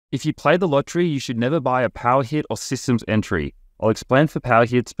If you play the lottery, you should never buy a power hit or systems entry. I'll explain for power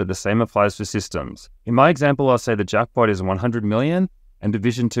hits, but the same applies for systems. In my example, I'll say the jackpot is 100 million and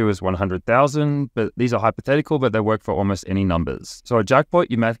division 2 is 100,000, but these are hypothetical, but they work for almost any numbers. So a jackpot,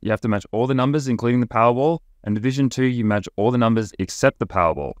 you have to match all the numbers, including the Powerball, and division 2, you match all the numbers except the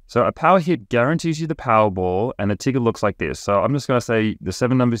Powerball. So a power hit guarantees you the Powerball, and the ticket looks like this. So I'm just going to say the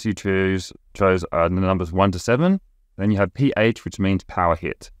 7 numbers you chose are the numbers 1 to 7. Then you have PH, which means power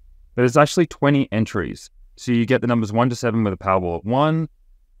hit. But it's actually 20 entries. So you get the numbers 1 to 7 with a Powerball of 1,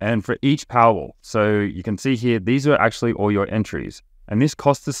 and for each Powerball. So you can see here, these are actually all your entries. And this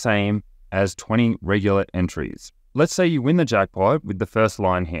costs the same as 20 regular entries. Let's say you win the jackpot with the first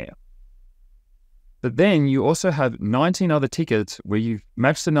line here. But then you also have 19 other tickets where you've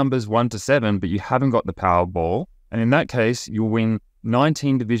matched the numbers 1 to 7, but you haven't got the Powerball. And in that case, you'll win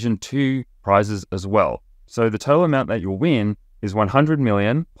 19 Division 2 prizes as well. So the total amount that you'll win is 100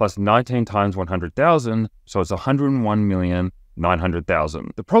 million plus 19 times 100,000. So it's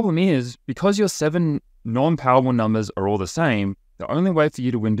 101,900,000. The problem is, because your 7 non-Powerball numbers are all the same, the only way for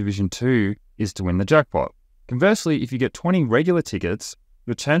you to win Division 2 is to win the jackpot. Conversely, if you get 20 regular tickets,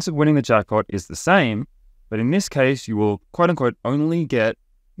 your chance of winning the jackpot is the same, but in this case, you will quote-unquote only get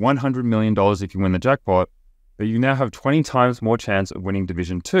 $100 million if you win the jackpot, but you now have 20 times more chance of winning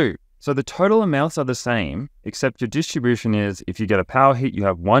Division 2. So the total amounts are the same, except your distribution is, if you get a power hit, you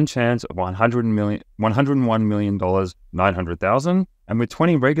have one chance of $101,900,000, and with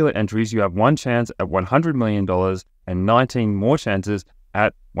 20 regular entries, you have one chance at $100 million and 19 more chances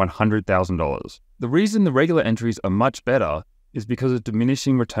at $100,000. The reason the regular entries are much better is because of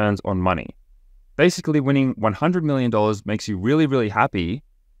diminishing returns on money. Basically, winning $100 million makes you really, really happy,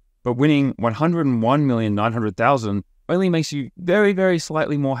 but winning $101,900,000 only makes you very, very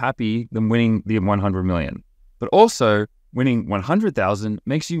slightly more happy than winning the 100 million. But also, winning 100,000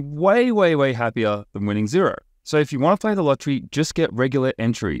 makes you way, way, way happier than winning 0. So if you want to play the lottery, just get regular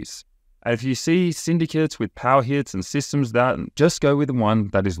entries. And if you see syndicates with power hits and systems that, just go with the one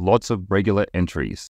that is lots of regular entries.